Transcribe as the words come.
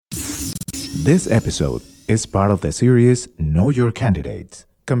This episode is part of the series Know Your Candidates,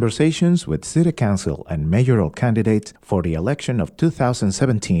 conversations with city council and mayoral candidates for the election of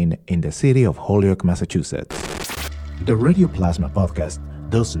 2017 in the city of Holyoke, Massachusetts. The Radio Plasma podcast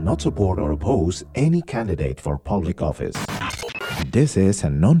does not support or oppose any candidate for public office. This is a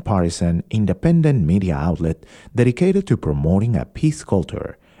nonpartisan, independent media outlet dedicated to promoting a peace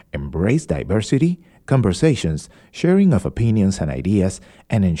culture, embrace diversity, conversations, sharing of opinions and ideas,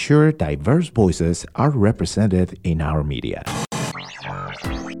 and ensure diverse voices are represented in our media.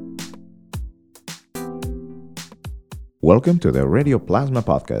 Welcome to the Radio Plasma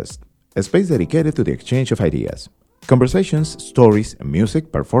podcast, a space dedicated to the exchange of ideas, conversations, stories,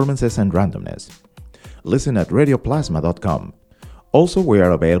 music, performances, and randomness. Listen at radioplasma.com. Also, we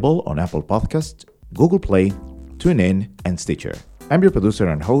are available on Apple Podcasts, Google Play, TuneIn, and Stitcher. I'm your producer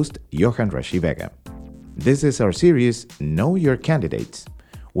and host, Johan Rashi Vega. This is our series, Know Your Candidates.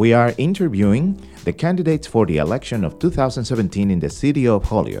 We are interviewing the candidates for the election of 2017 in the city of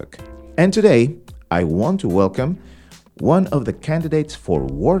Holyoke. And today, I want to welcome one of the candidates for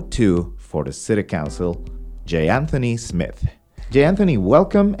Ward 2 for the City Council, J. Anthony Smith. J. Anthony,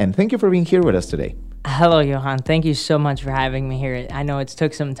 welcome, and thank you for being here with us today. Hello, Johan. Thank you so much for having me here. I know it's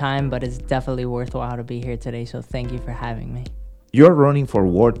took some time, but it's definitely worthwhile to be here today, so thank you for having me. You're running for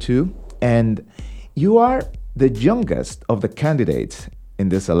Ward 2, and you are the youngest of the candidates in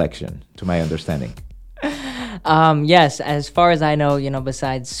this election, to my understanding. Yes, as far as I know,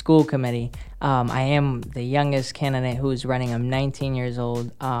 besides school committee, I am the youngest candidate who's running. I'm 19 years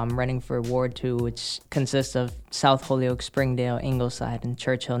old, running for Ward 2, which consists of South Holyoke, Springdale, Ingleside, and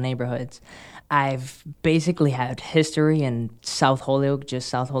Churchill neighborhoods. I've basically had history in South Holyoke, just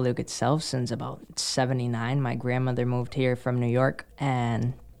South Holyoke itself, since about 79. My grandmother moved here from New York,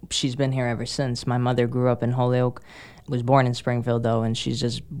 and she's been here ever since. My mother grew up in Holyoke, was born in Springfield, though, and she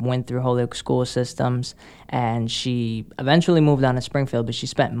just went through Holyoke school systems, and she eventually moved on to Springfield, but she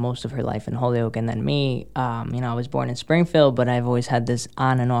spent most of her life in Holyoke. And then me, I was born in Springfield, but I've always had this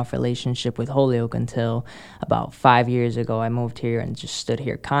on and off relationship with Holyoke until about 5 years ago. I moved here and just stood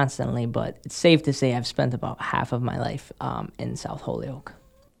here constantly, but it's safe to say I've spent about half of my life in South Holyoke.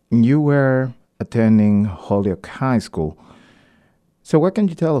 You were attending Holyoke High School. So what can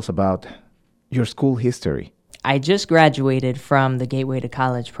you tell us about your school history? I just graduated from the Gateway to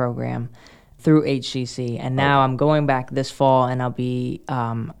College program through HCC, and now I'm going back this fall, and I'll be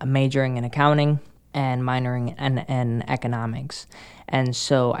majoring in accounting and minoring in economics. And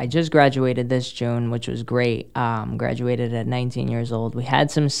so I just graduated this June, which was great. Graduated at 19 years old. We had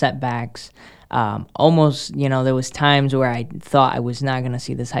some setbacks. Almost, there was times where I thought I was not going to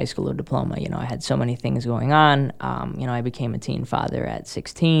see this high school diploma. I had so many things going on. I became a teen father at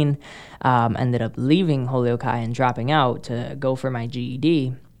 16, ended up leaving Holyoke High and dropping out to go for my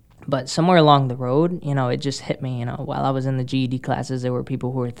GED. But somewhere along the road, it just hit me, while I was in the GED classes, there were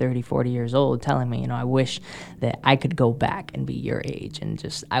people who were 30, 40 years old telling me, I wish that I could go back and be your age and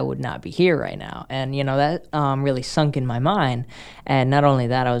just, I would not be here right now. And, that really sunk in my mind. And not only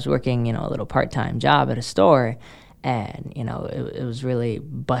that, I was working, a little part-time job at a store. And, it was really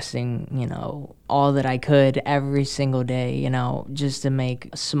busting, all that I could every single day, just to make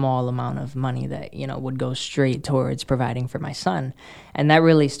a small amount of money that, would go straight towards providing for my son. And that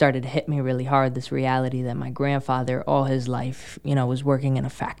really started to hit me really hard, this reality that my grandfather, all his life, was working in a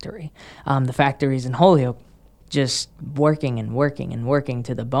factory. The factories in Holyoke, just working and working and working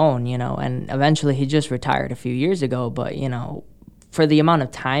to the bone, and eventually he just retired a few years ago, but, for the amount of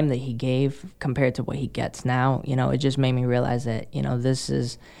time that he gave compared to what he gets now, it just made me realize that, this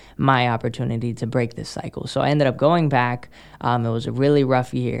is my opportunity to break this cycle. So I ended up going back. It was a really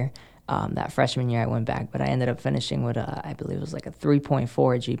rough year. That freshman year I went back, but I ended up finishing with I believe it was like a 3.4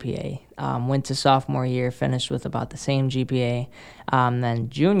 GPA. Went to sophomore year, finished with about the same GPA. Then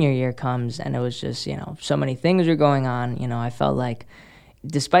junior year comes, and it was just, so many things were going on. I felt like,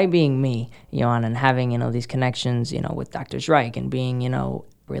 despite being me, and having, these connections, with Dr. Reich and being,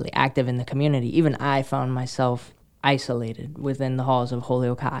 really active in the community, even I found myself isolated within the halls of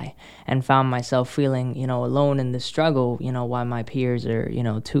Holyoke High and found myself feeling, alone in the struggle, while my peers are,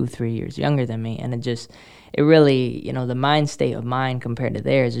 2-3 years younger than me. And it really, the mind state of mine compared to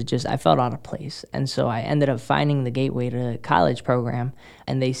theirs, I felt out of place. And so I ended up finding the Gateway to College program,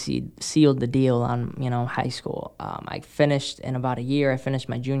 and they sealed the deal on, high school. I finished in about a year. I finished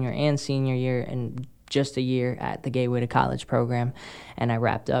my junior and senior year in just a year at the Gateway to College program, and I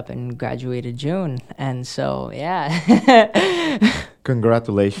wrapped up and graduated June. And so, yeah.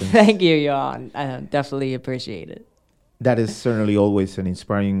 Congratulations. Thank you, Johan. I definitely appreciate it. That is certainly always an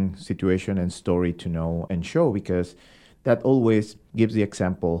inspiring situation and story to know and show, because that always gives the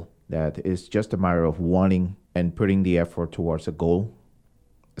example that it's just a matter of wanting and putting the effort towards a goal,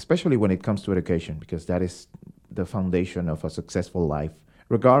 especially when it comes to education, because that is the foundation of a successful life,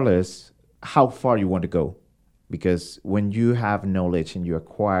 regardless how far you want to go. Because when you have knowledge and you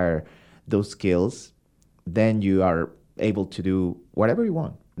acquire those skills, then you are able to do whatever you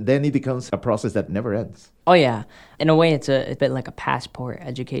want. Then it becomes a process that never ends. Oh, yeah. In a way, it's a bit like a passport.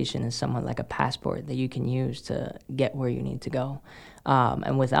 Education is somewhat like a passport that you can use to get where you need to go.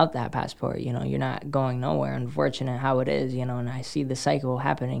 And without that passport, you're not going nowhere. Unfortunate how it is, and I see the cycle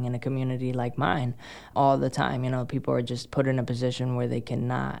happening in a community like mine all the time. People are just put in a position where they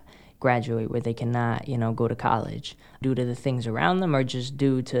cannot graduate, where they cannot, go to college due to the things around them or just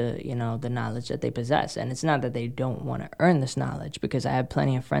due to, the knowledge that they possess. And it's not that they don't want to earn this knowledge, because I have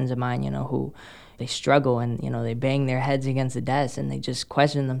plenty of friends of mine, who they struggle and, they bang their heads against the desk and they just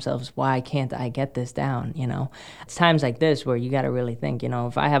question themselves, why can't I get this down? It's times like this where you got to really think,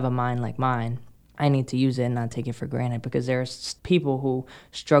 if I have a mind like mine, I need to use it and not take it for granted, because there's people who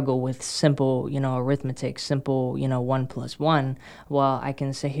struggle with simple, arithmetic, simple, 1 + 1, while I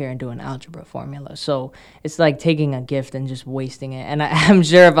can sit here and do an algebra formula. So it's like taking a gift and just wasting it. And I'm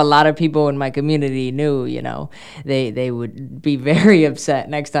sure if a lot of people in my community knew, they would be very upset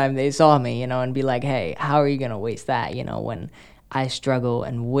next time they saw me, and be like, hey, how are you going to waste that, when I struggle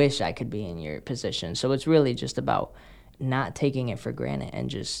and wish I could be in your position. So it's really just about not taking it for granted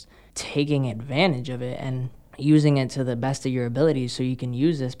and just taking advantage of it and using it to the best of your abilities, so you can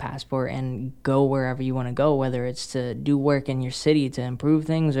use this passport and go wherever you want to go, whether it's to do work in your city to improve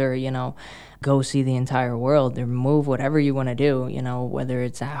things or, go see the entire world or move whatever you want to do, whether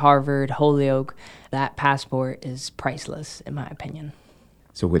it's at Harvard, Holyoke. That passport is priceless, in my opinion.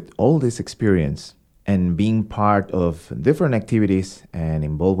 So with all this experience and being part of different activities and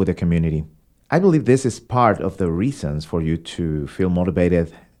involved with the community, I believe this is part of the reasons for you to feel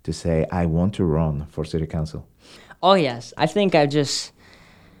motivated to say, I want to run for city council. Oh, yes. I think I've just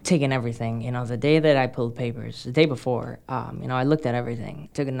taken everything. The day that I pulled papers, the day before, I looked at everything.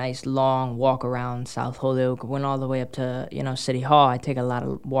 Took a nice long walk around South Holyoke, went all the way up to, City Hall. I take a lot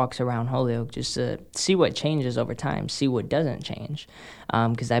of walks around Holyoke just to see what changes over time, see what doesn't change.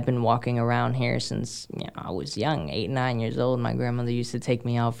 Because I've been walking around here since, I was young, 8, 9 years old. My grandmother used to take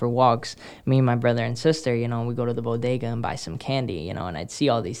me out for walks. Me and my brother and sister, we go to the bodega and buy some candy, and I'd see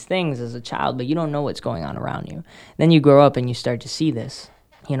all these things as a child, but you don't know what's going on around you. Then you grow up and you start to see this.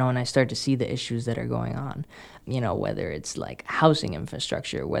 And I start to see the issues that are going on, whether it's like housing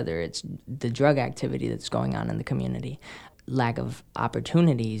infrastructure, whether it's the drug activity that's going on in the community, lack of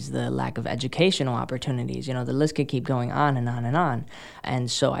opportunities, the lack of educational opportunities, the list could keep going on and on and on.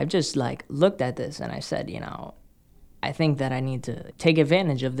 And so I've just looked at this and I said, I think that I need to take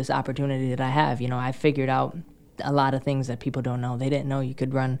advantage of this opportunity that I have. I figured out a lot of things that people don't know. They didn't know you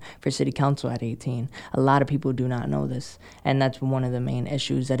could run for city council at 18. A lot of people do not know this, and that's one of the main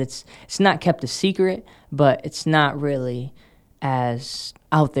issues, that it's not kept a secret, but it's not really as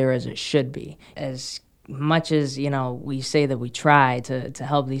out there as it should be. As much as, we say that we try to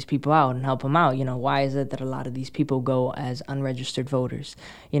help these people out and help them out, why is it that a lot of these people go as unregistered voters?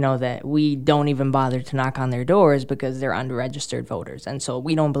 That we don't even bother to knock on their doors because they're unregistered voters. And so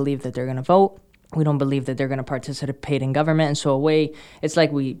we don't believe that they're going to vote. We don't believe that they're going to participate in government. And so it's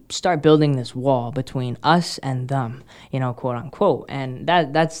like we start building this wall between us and them, quote unquote. And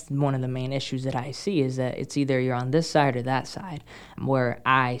that's one of the main issues that I see, is that it's either you're on this side or that side, where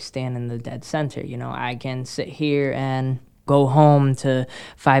I stand in the dead center. I can sit here and go home to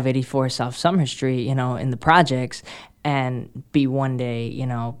 584 South Summer Street, in the projects, and be one day,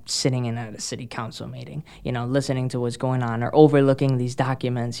 sitting in at a city council meeting, listening to what's going on, or overlooking these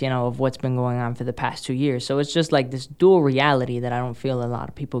documents, of what's been going on for the past 2 years. So it's just like this dual reality that I don't feel a lot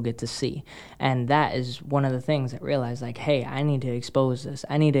of people get to see. And that is one of the things that I realized, hey, I need to expose this.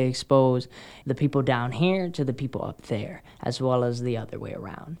 I need to expose the people down here to the people up there, as well as the other way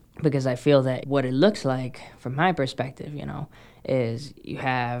around. Because I feel that what it looks like, from my perspective, is you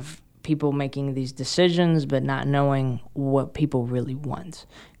have people making these decisions but not knowing what people really want.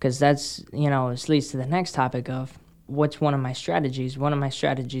 Because that's, this leads to the next topic of what's one of my strategies. One of my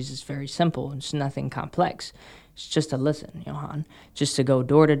strategies is very simple. It's nothing complex. It's just to listen, Johan. Just to go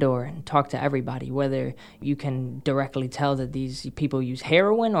door to door and talk to everybody, whether you can directly tell that these people use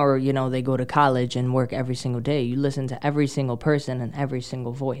heroin or, they go to college and work every single day. You listen to every single person and every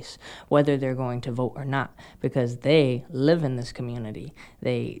single voice, whether they're going to vote or not, because they live in this community.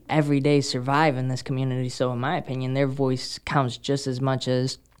 They every day survive in this community. So in my opinion, their voice counts just as much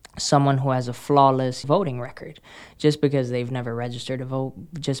as someone who has a flawless voting record. Just because they've never registered to vote,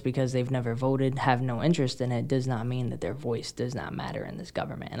 just because they've never voted, have no interest in it, does not mean that their voice does not matter in this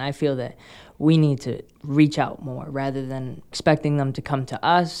government. And I feel that we need to reach out more rather than expecting them to come to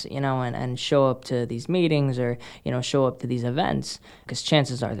us, and show up to these meetings or, show up to these events, because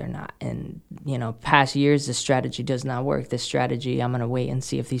chances are they're not. And, past years, this strategy does not work. This strategy, I'm going to wait and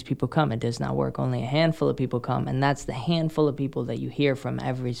see if these people come. It does not work. Only a handful of people come, and that's the handful of people that you hear from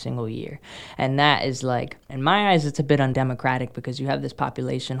every single year. And that is, like, in my eyes, it's a bit undemocratic, because you have this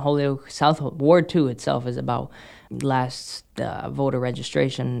population. Holyoke South Ward 2 itself is about, last voter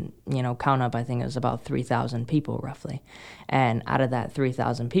registration, count up, I think it was about 3,000 people roughly. And out of that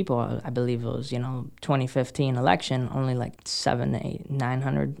 3,000 people, I believe it was, 2015 election, only like 700, 800,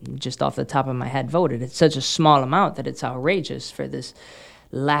 900, just off the top of my head, voted. It's such a small amount that it's outrageous for this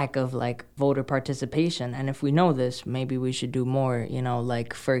lack of like voter participation. And if we know this, maybe we should do more,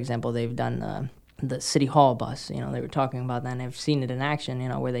 like, for example, they've done the city hall bus, they were talking about that, and I've seen it in action,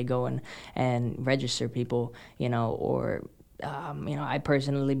 where they go and register people, or, I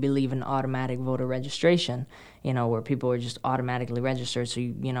personally believe in automatic voter registration, where people are just automatically registered. So,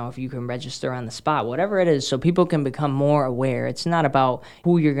 if you can register on the spot, whatever it is, so people can become more aware. It's not about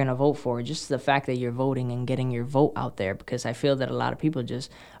who you're going to vote for, just the fact that you're voting and getting your vote out there, because I feel that a lot of people just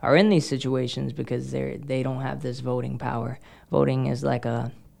are in these situations because they don't have this voting power. Voting is like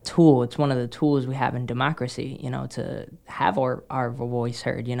a tool. It's one of the tools we have in democracy, to have our voice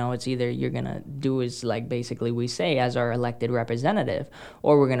heard. It's either you're going to do as, like, basically we say as our elected representative,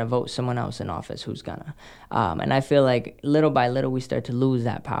 or we're going to vote someone else in office who's going to. And I feel like little by little we start to lose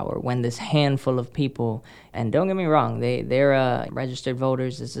that power when this handful of people, and don't get me wrong, they're registered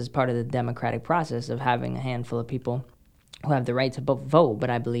voters. This is part of the democratic process of having a handful of people who have the right to vote.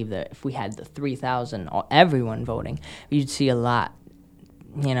 But I believe that if we had the 3,000, everyone voting, you'd see a lot,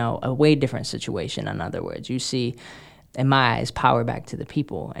 a way different situation. In other words, you see, in my eyes, power back to the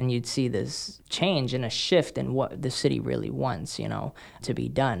people, and you'd see this change and a shift in what the city really wants, to be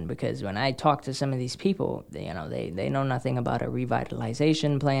done. Because when I talk to some of these people, they know nothing about a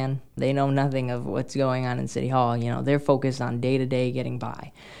revitalization plan. They know nothing of what's going on in City Hall. They're focused on day-to-day getting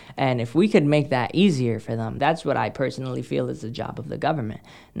by. And if we could make that easier for them, that's what I personally feel is the job of the government.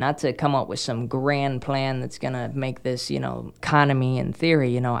 Not to come up with some grand plan that's going to make this, economy in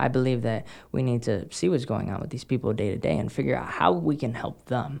theory. I believe that we need to see what's going on with these people day to day and figure out how we can help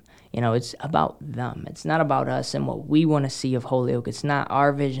them. It's about them. It's not about us and what we want to see of Holyoke. It's not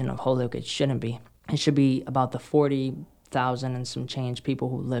our vision of Holyoke. It shouldn't be. It should be about the 40,000 and some change people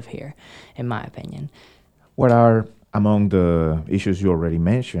who live here, in my opinion. What are among the issues you already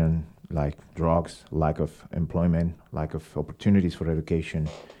mentioned, like drugs, lack of employment, lack of opportunities for education,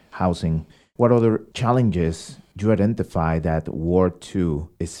 housing, what other challenges do you identify that Ward 2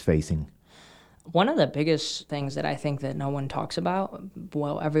 is facing? One of the biggest things that I think that no one talks about,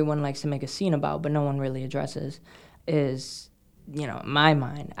 well, everyone likes to make a scene about, but no one really addresses, is, in my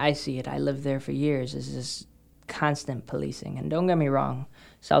mind, I see it, I lived there for years, is this constant policing. And don't get me wrong,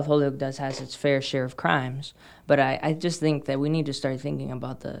 South Holyoke has its fair share of crimes, but I just think that we need to start thinking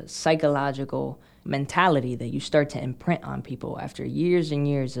about the psychological mentality that you start to imprint on people after years and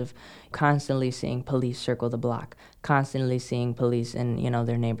years of constantly seeing police circle the block, constantly seeing police in,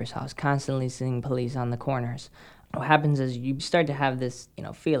 their neighbor's house, constantly seeing police on the corners. What happens is you start to have this,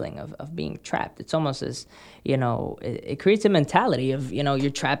 feeling of being trapped. It's almost as, it creates a mentality of, you're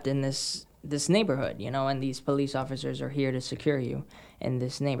trapped in this neighborhood, and these police officers are here to secure you in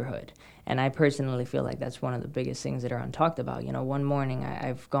this neighborhood. And I personally feel like that's one of the biggest things that are untalked about. One morning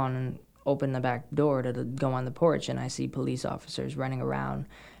I've gone and opened the back door to go on the porch, and I see police officers running around,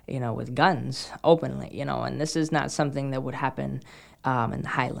 with guns openly, and this is not something that would happen in the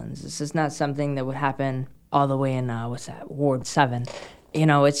Highlands. This is not something that would happen all the way in, Ward 7.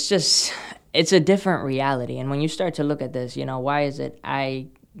 It's a different reality. And when you start to look at this, why is it I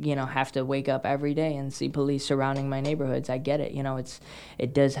have to wake up every day and see police surrounding my neighborhoods? I get it.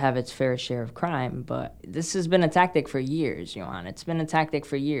 It does have its fair share of crime, but this has been a tactic for years, Johan. It's been a tactic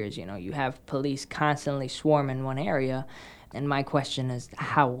for years. You have police constantly swarm in one area, and my question is,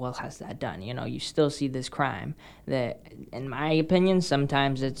 how well has that done? You still see this crime that, in my opinion,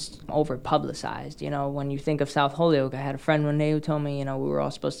 sometimes it's over-publicized. When you think of South Holyoke, I had a friend one day who told me, we were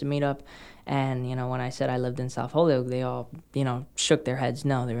all supposed to meet up, and, when I said I lived in South Holyoke, they all, shook their heads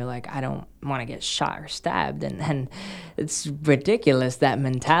no. They were like, I don't want to get shot or stabbed. And it's ridiculous, that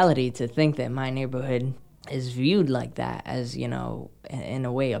mentality, to think that my neighborhood is viewed like that, as, in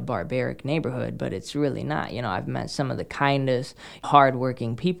a way, a barbaric neighborhood, but it's really not. I've met some of the kindest,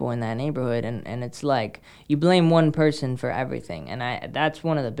 hardworking people in that neighborhood, and it's like you blame one person for everything, and that's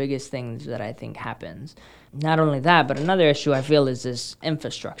one of the biggest things that I think happens. Not only that, but another issue I feel is this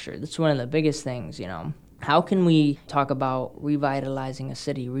infrastructure. That's one of the biggest things. How can we talk about revitalizing a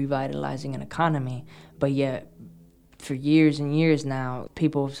city, revitalizing an economy, but yet for years and years now,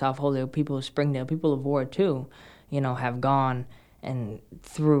 people of South Holyoke, people of Springdale, people of Ward 2, have gone and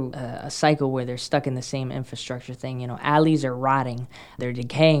through a cycle where they're stuck in the same infrastructure thing. Alleys are rotting, they're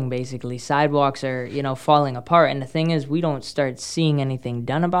decaying basically, sidewalks are, falling apart. And the thing is, we don't start seeing anything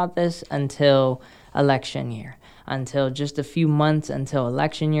done about this until election year. Until just a few months until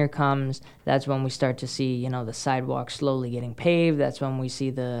election year comes, that's when we start to see, the sidewalks slowly getting paved. That's when we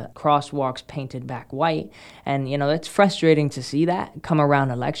see the crosswalks painted back white. And, it's frustrating to see that come around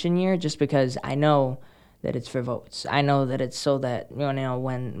election year, just because I know that it's for votes. I know that it's so that,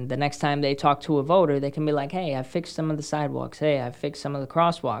 when the next time they talk to a voter, they can be like, hey, I fixed some of the sidewalks. Hey, I fixed some of the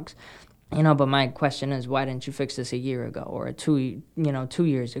crosswalks. But my question is, why didn't you fix this a year ago, or 2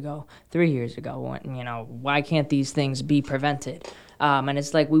 years ago, 3 years ago? Why can't these things be prevented? And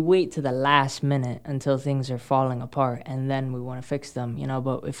it's like we wait to the last minute until things are falling apart, and then we want to fix them,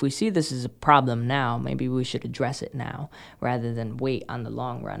 But if we see this as a problem now, maybe we should address it now rather than wait on the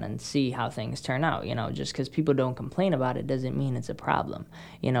long run and see how things turn out. Just because people don't complain about it doesn't mean it's a problem.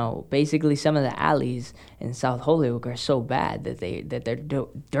 Basically some of the alleys in South Holyoke are so bad that they're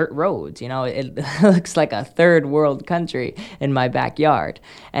dirt roads. It looks like a third world country in my backyard.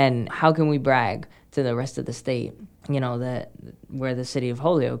 And how can we brag to the rest of the state, that we're the city of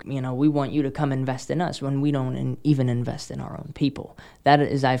Holyoke, we want you to come invest in us when we don't even invest in our own people? That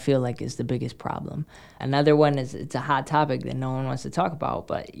is, I feel like, is the biggest problem. Another one is, it's a hot topic that no one wants to talk about,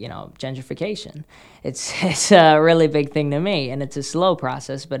 but, gentrification. It's a really big thing to me, and it's a slow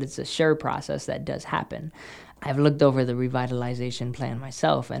process, but it's a sure process that does happen. I've looked over the revitalization plan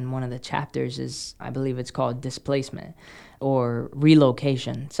myself, and one of the chapters is, I believe it's called displacement or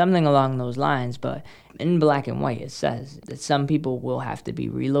relocation, something along those lines. But in black and white, it says that some people will have to be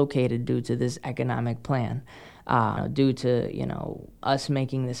relocated due to this economic plan. Due to, us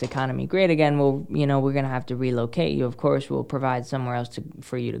making this economy great again, we're going to have to relocate you. Of course, we'll provide somewhere else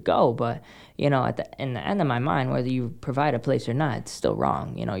for you to go. But, in the end of my mind, whether you provide a place or not, it's still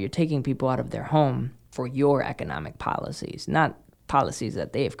wrong. You're taking people out of their home for your economic policies, not policies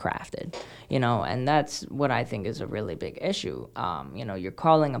that they've crafted, and that's what I think is a really big issue. You're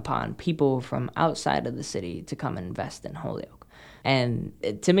calling upon people from outside of the city to come invest in Holyoke. And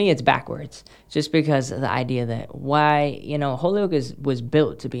to me, it's backwards, just because of the idea that Holyoke was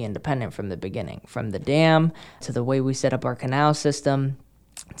built to be independent from the beginning, from the dam to the way we set up our canal system,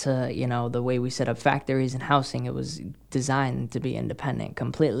 to, the way we set up factories and housing. It was designed to be independent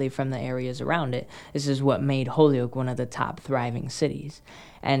completely from the areas around it. This is what made Holyoke one of the top thriving cities.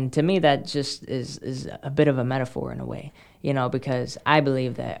 And to me, that just is a bit of a metaphor in a way, because I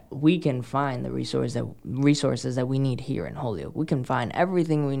believe that we can find the resources that we need here in Holyoke. We can find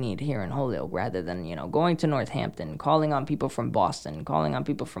everything we need here in Holyoke, rather than, going to Northampton, calling on people from Boston, calling on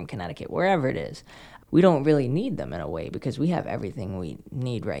people from Connecticut, wherever it is. We don't really need them in a way, because we have everything we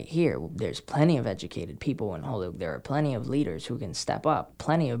need right here. There's plenty of educated people in Holyoke. There are plenty of leaders who can step up,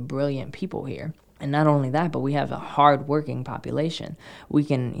 plenty of brilliant people here. And not only that, but we have a hard-working population. We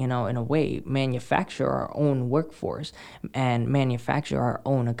can, in a way, manufacture our own workforce and manufacture our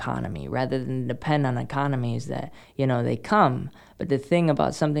own economy, rather than depend on economies that, they come. But the thing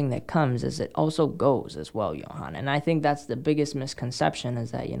about something that comes is it also goes as well, Johan. And I think that's the biggest misconception,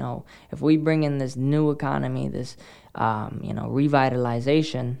 is that, if we bring in this new economy, this,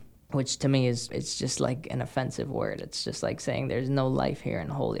 revitalization, which to me it's just like an offensive word. It's just like saying there's no life here in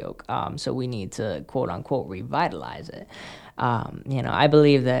Holyoke, so we need to, quote unquote, revitalize it. I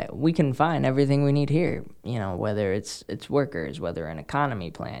believe that we can find everything we need here, whether it's workers, whether an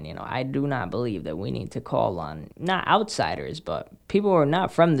economy plan. I do not believe that we need to call on, not outsiders, but people who are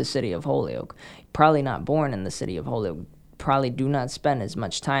not from the city of Holyoke, probably not born in the city of Holyoke, probably do not spend as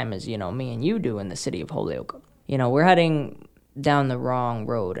much time as, me and you do in the city of Holyoke. We're heading down the wrong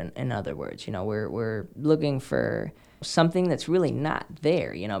road. In other words, we're looking for something that's really not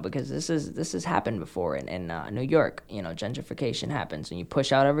there, because this has happened before in New York. Gentrification happens and you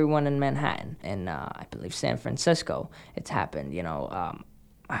push out everyone in Manhattan, and I believe San Francisco, it's happened.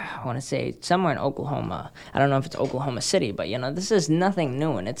 I want to say somewhere in Oklahoma. I don't know if it's Oklahoma City, but this is nothing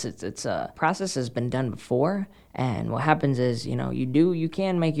new, and it's a process has been done before. And what happens is, you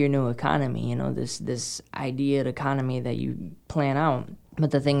can make your new economy, this ideal economy that you plan out.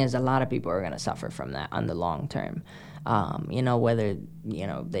 But the thing is, a lot of people are going to suffer from that on the long term. Whether,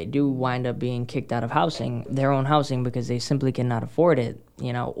 they do wind up being kicked out of their own housing, because they simply cannot afford it,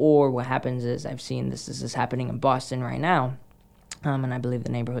 or what happens is, I've seen this is happening in Boston right now, and I believe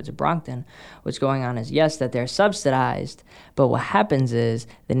the neighborhoods of Brockton. What's going on is, yes, that they're subsidized, but what happens is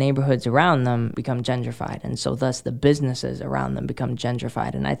the neighborhoods around them become gentrified, and so thus the businesses around them become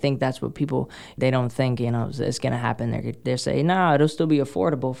gentrified. And I think that's what they don't think, is going to happen. They're saying, no, it'll still be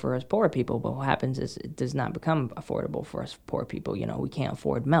affordable for us poor people, but what happens is it does not become affordable for us poor people. We can't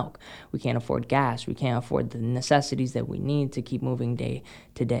afford milk, we can't afford gas, we can't afford the necessities that we need to keep moving day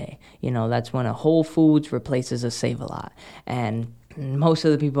to day. That's when a Whole Foods replaces a Save-A-Lot, and most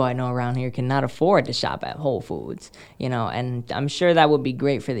of the people I know around here cannot afford to shop at Whole Foods, and I'm sure that would be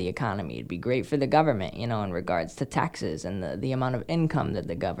great for the economy. It'd be great for the government, in regards to taxes and the amount of income that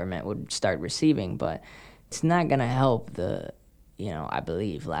the government would start receiving, but it's not going to help I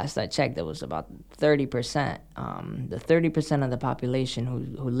believe last I checked, there was about 30%, the 30% of the population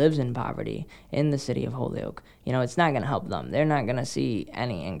who lives in poverty in the city of Holyoke. It's not going to help them. They're not going to see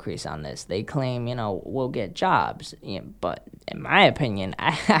any increase on this. They claim, we'll get jobs, but in my opinion,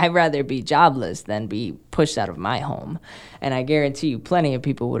 I'd rather be jobless than be pushed out of my home. And I guarantee you plenty of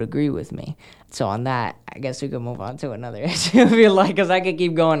people would agree with me. So on that, I guess we could move on to another issue if you like, because I could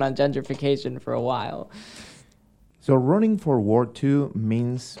keep going on gentrification for a while. So running for Ward 2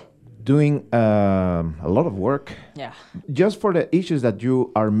 means doing a lot of work. Yeah. Just for the issues that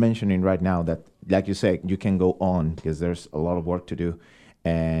you are mentioning right now, that, like you said, you can go on because there's a lot of work to do,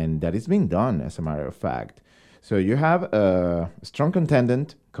 and that is being done, as a matter of fact. So you have a strong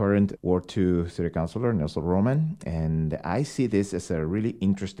contendant, current Ward 2 City Councilor Nelson Roman, and I see this as a really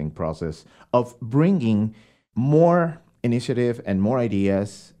interesting process of bringing more initiative and more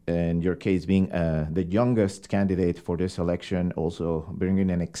ideas, in your case being the youngest candidate for this election, also bringing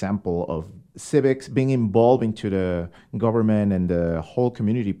an example of civics being involved into the government and the whole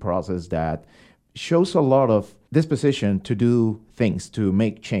community process that shows a lot of disposition to do things, to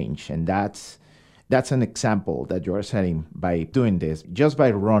make change. And that's an example that you are setting by doing this, just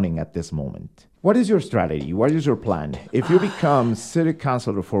by running at this moment. What is your strategy? What is your plan? If you become city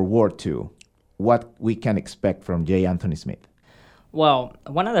councilor for Ward 2, what we can expect from J. Anthony Smith? Well,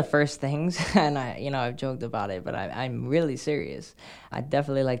 one of the first things, and I've joked about it, but I'm really serious. I'd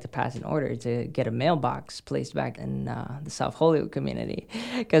definitely like to pass an order to get a mailbox placed back in the South Holyoke community,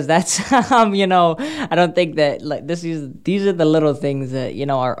 because that's, I don't think that these are the little things that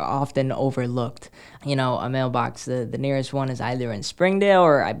are often overlooked. A mailbox. The nearest one is either in Springdale,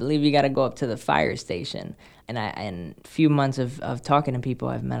 or I believe you got to go up to the fire station. And in a few months of talking to people,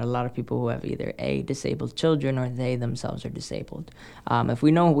 I've met a lot of people who have either disabled children, or they themselves are disabled. If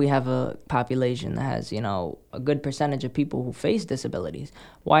we know we have a population that has, a good percentage of people who face disabilities,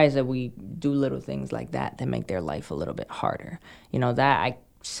 why is it we do little things like that to make their life a little bit harder? That I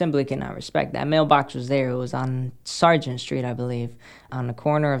simply cannot respect. That mailbox was there. It was on Sargent Street, I believe, on the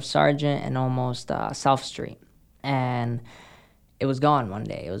corner of Sargent and almost South Street. And it was gone one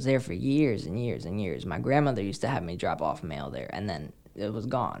day. It was there for years and years and years. My grandmother used to have me drop off mail there, and then it was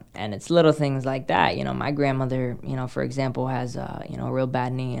gone. And it's little things like that. My grandmother, for example, has a real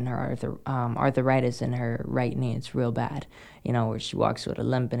bad knee, and her arthritis in her right knee. It's real bad, where she walks with a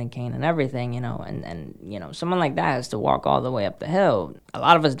limp and a cane and everything, and someone like that has to walk all the way up the hill. A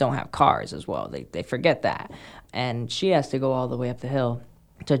lot of us don't have cars as well. They forget that. And she has to go all the way up the hill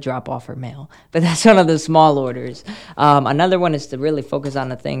to drop off her mail. But that's one of the small orders. Another one is to really focus on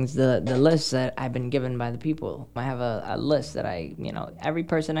the things, the lists that I've been given by the people. I have a list that every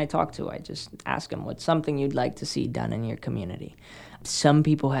person I talk to, I just ask them, what's something you'd like to see done in your community? Some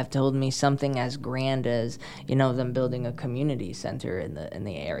people have told me something as grand as, them building a community center in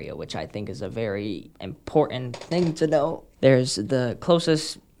the area, which I think is a very important thing to know. There's the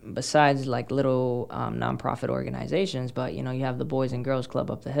closest, besides like little nonprofit organizations, but you have the Boys and Girls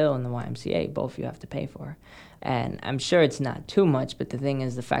Club up the hill and the YMCA. Both you have to pay for, and I'm sure it's not too much, but the thing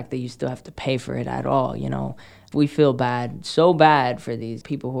is the fact that you still have to pay for it at all. We feel so bad for these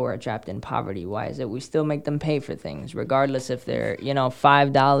people who are trapped in poverty. Why is it we still make them pay for things, regardless if they're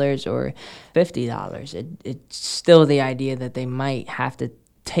 $5 or $50? It's still the idea that they might have to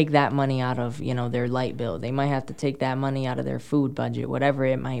take that money out of, their light bill. They might have to take that money out of their food budget, whatever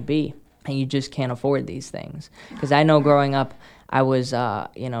it might be. And you just can't afford these things. Because I know growing up, I was,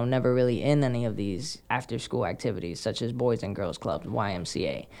 never really in any of these after-school activities, such as Boys and Girls Clubs,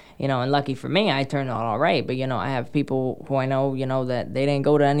 YMCA. And lucky for me, I turned out all right. But, I have people who I know, that they didn't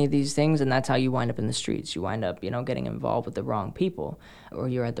go to any of these things, and that's how you wind up in the streets. You wind up, getting involved with the wrong people, or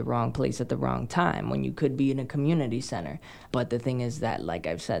you're at the wrong place at the wrong time when you could be in a community center. But the thing is that, like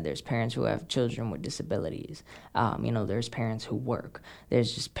I've said, there's parents who have children with disabilities. There's parents who work.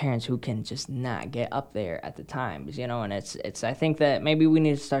 There's just parents who can just not get up there at the times, and it's I think that maybe we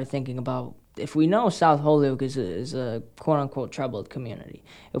need to start thinking about, if we know South Holyoke is a quote-unquote troubled community,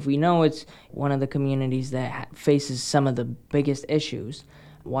 if we know it's one of the communities that faces some of the biggest issues,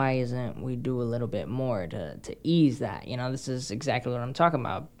 why isn't we do a little bit more to ease that? This is exactly what I'm talking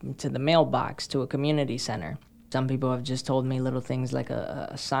about, to the mailbox, to a community center. Some people have just told me little things like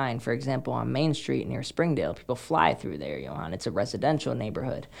a sign, for example, on Main Street near Springdale. People fly through there, Johan. It's a residential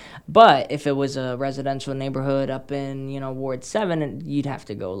neighborhood. But if it was a residential neighborhood up in, Ward 7, you'd have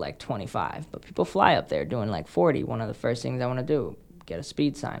to go like 25. But people fly up there doing like 40. One of the first things I want to do, get a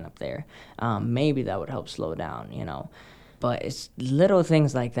speed sign up there. Maybe that would help slow down, But it's little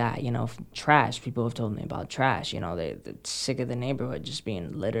things like that, trash. People have told me about trash. They're sick of the neighborhood just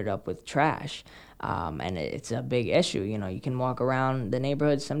being littered up with trash. And it's a big issue. You can walk around the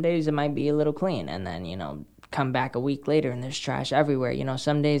neighborhood. Some days it might be a little clean, and then, come back a week later and there's trash everywhere.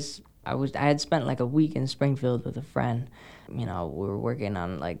 Some days I had spent like a week in Springfield with a friend. We were working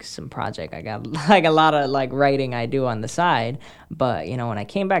on like some project. I got like a lot of like writing I do on the side. But, when I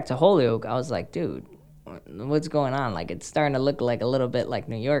came back to Holyoke, I was like, dude, what's going on? Like, it's starting to look like a little bit like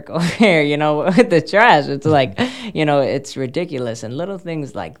New York over here, with the trash. It's like, it's ridiculous, and little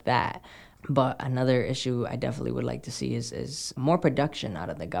things like that. But another issue I definitely would like to see is more production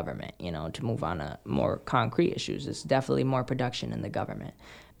out of the government, to move on to more concrete issues. It's definitely more production in the government.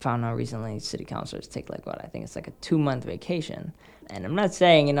 Found out recently city councilors take I think it's like a 2-month vacation. And I'm not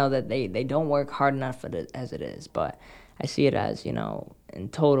saying, that they don't work hard enough as it is, but I see it as, in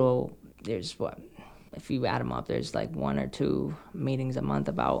total, there's if you add them up, there's like 1 or 2 meetings a month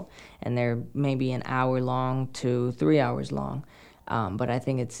about, and they're maybe an hour long to 3 hours long. But I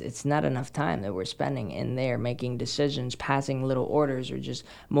think it's not enough time that we're spending in there making decisions, passing little orders, or just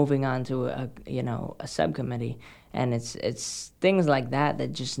moving on to a subcommittee. And it's things like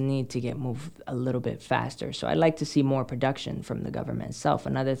that just need to get moved a little bit faster. So I'd like to see more production from the government itself.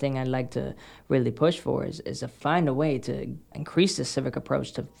 Another thing I'd like to really push for is to find a way to increase the civic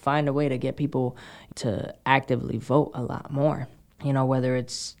approach, to find a way to get people to actively vote a lot more. Whether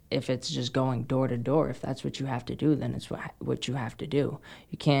if it's just going door to door, if that's what you have to do, then it's what you have to do.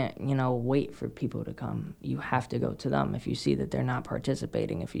 You can't, wait for people to come. You have to go to them. If you see that they're not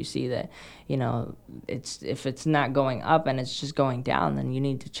participating, if you see that, if it's not going up and it's just going down, then you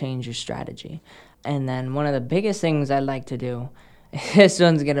need to change your strategy. And then one of the biggest things I'd like to do, this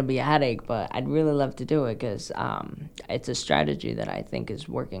one's going to be a headache, but I'd really love to do it because it's a strategy that I think is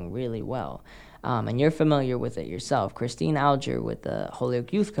working really well. And you're familiar with it yourself. Christine Alger with the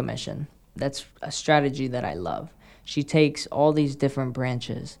Holyoke Youth Commission. That's a strategy that I love. She takes all these different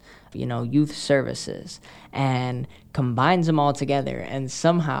branches, youth services, and combines them all together. And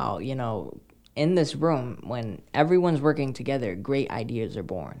somehow, in this room, when everyone's working together, great ideas are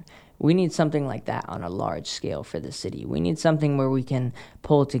born. We need something like that on a large scale for the city. We need something where we can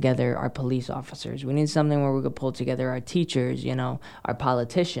pull together our police officers. We need something where we can pull together our teachers, our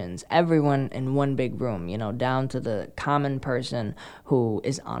politicians, everyone in one big room, down to the common person who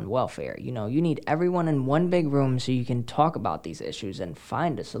is on welfare. You need everyone in one big room so you can talk about these issues and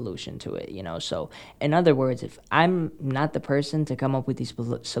find a solution to it, So, in other words, if I'm not the person to come up with these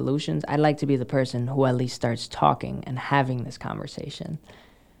solutions, I'd like to be the person who at least starts talking and having this conversation.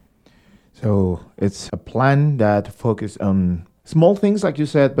 So it's a plan that focuses on small things, like you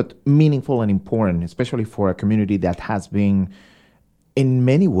said, but meaningful and important, especially for a community that has been, in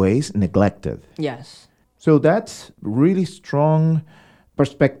many ways, neglected. Yes. So that's really strong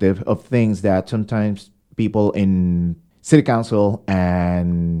perspective of things that sometimes people in city council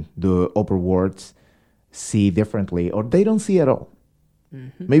and the upper wards see differently, or they don't see at all.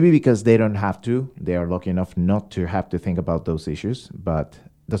 Mm-hmm. Maybe because they don't have to. They are lucky enough not to have to think about those issues, but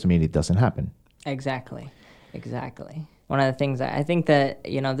doesn't mean it doesn't happen. Exactly. One of the things I think that,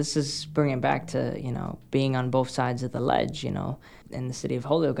 this is bringing back to, being on both sides of the ledge, in the city of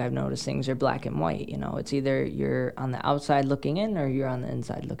Holyoke, I've noticed things are black and white, it's either you're on the outside looking in or you're on the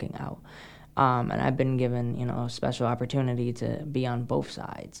inside looking out. And I've been given, a special opportunity to be on both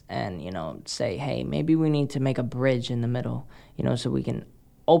sides and, say, hey, maybe we need to make a bridge in the middle, so we can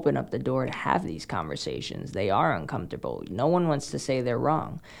open up the door to have these conversations. They are uncomfortable. No one wants to say they're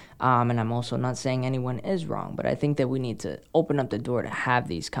wrong. And I'm also not saying anyone is wrong, but I think that we need to open up the door to have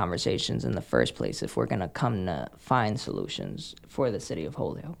these conversations in the first place if we're going to come to find solutions for the city of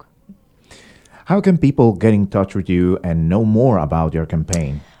Holyoke. How can people get in touch with you and know more about your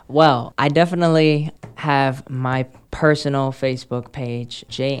campaign? Well, I definitely have my personal Facebook page,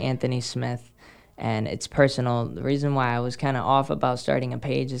 J. Anthony Smith, and it's personal. The reason why I was kind of off about starting a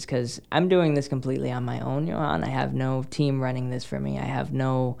page is because I'm doing this completely on my own, Johan. I have no team running this for me. I have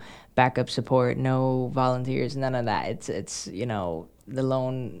no backup support, no volunteers, none of that. It's I'm the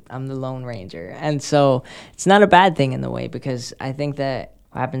Lone Ranger. And so it's not a bad thing in the way, because I think that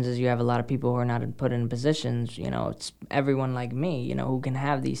what happens is you have a lot of people who are not put in positions, it's everyone like me, who can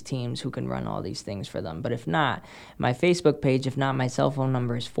have these teams, who can run all these things for them. But if not, my Facebook page, if not, my cell phone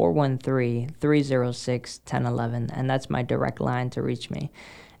number is 413-306-1011, and that's my direct line to reach me.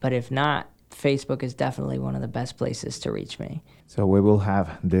 But if not, Facebook is definitely one of the best places to reach me. So we will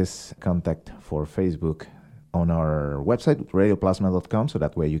have this contact for Facebook on our website, radioplasma.com, so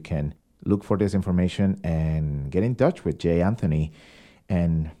that way you can look for this information and get in touch with J. Anthony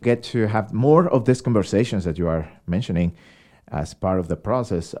and get to have more of these conversations that you are mentioning as part of the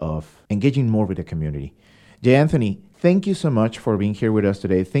process of engaging more with the community. J. Anthony, thank you so much for being here with us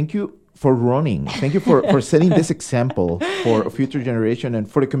today. Thank you for running. Thank you for setting this example for a future generation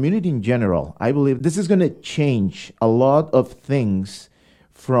and for the community in general. I believe this is going to change a lot of things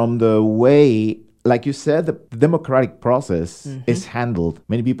from the way, like you said, the democratic process is handled.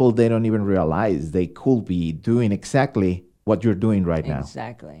 Many people, they don't even realize they could be doing exactly what you're doing right now.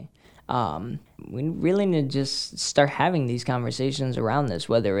 Exactly. We really need to just start having these conversations around this,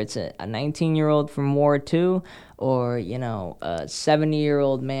 whether it's a 19-year-old from Ward 2 or, a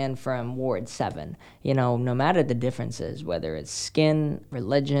 70-year-old man from Ward 7. No matter the differences, whether it's skin,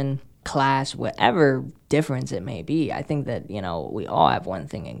 religion, class, whatever difference it may be, I think that, we all have one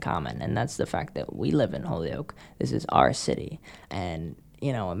thing in common, and that's the fact that we live in Holyoke. This is our city. And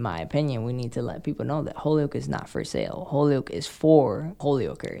in my opinion, we need to let people know that Holyoke is not for sale. Holyoke is for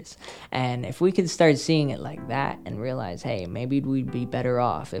Holyokers. And if we could start seeing it like that and realize, hey, maybe we'd be better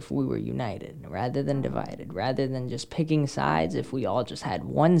off if we were united rather than divided, rather than just picking sides. If we all just had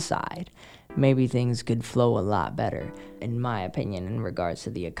one side, maybe things could flow a lot better, in my opinion, in regards to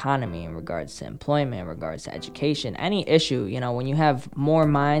the economy, in regards to employment, in regards to education. Any issue, when you have more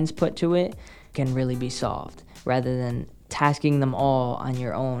minds put to it, can really be solved, rather than tasking them all on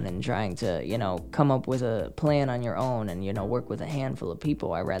your own and trying to, come up with a plan on your own and, work with a handful of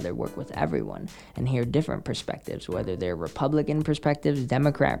people. I'd rather work with everyone and hear different perspectives, whether they're Republican perspectives,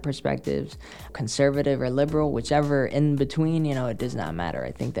 Democrat perspectives, conservative or liberal, whichever in between, it does not matter.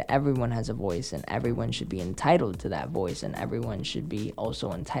 I think that everyone has a voice and everyone should be entitled to that voice, and everyone should be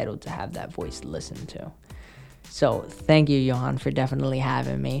also entitled to have that voice listened to. So thank you, Johan, for definitely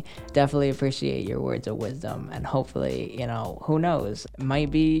having me. Definitely appreciate your words of wisdom. And hopefully, who knows? Might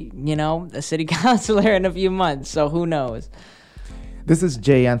be, a city councilor in a few months. So who knows? This is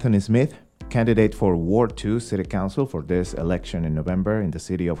J. Anthony Smith, candidate for Ward 2 City Council for this election in November in the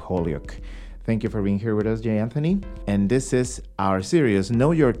city of Holyoke. Thank you for being here with us, J. Anthony. And this is our series,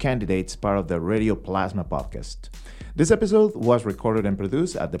 Know Your Candidates, part of the Radio Plasma podcast. This episode was recorded and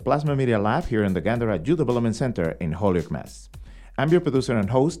produced at the Plasma Media Lab here in the Gandara Youth Development Center in Holyoke, Mass. I'm your producer and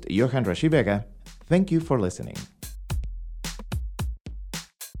host, Johan Rashi Vega. Thank you for listening.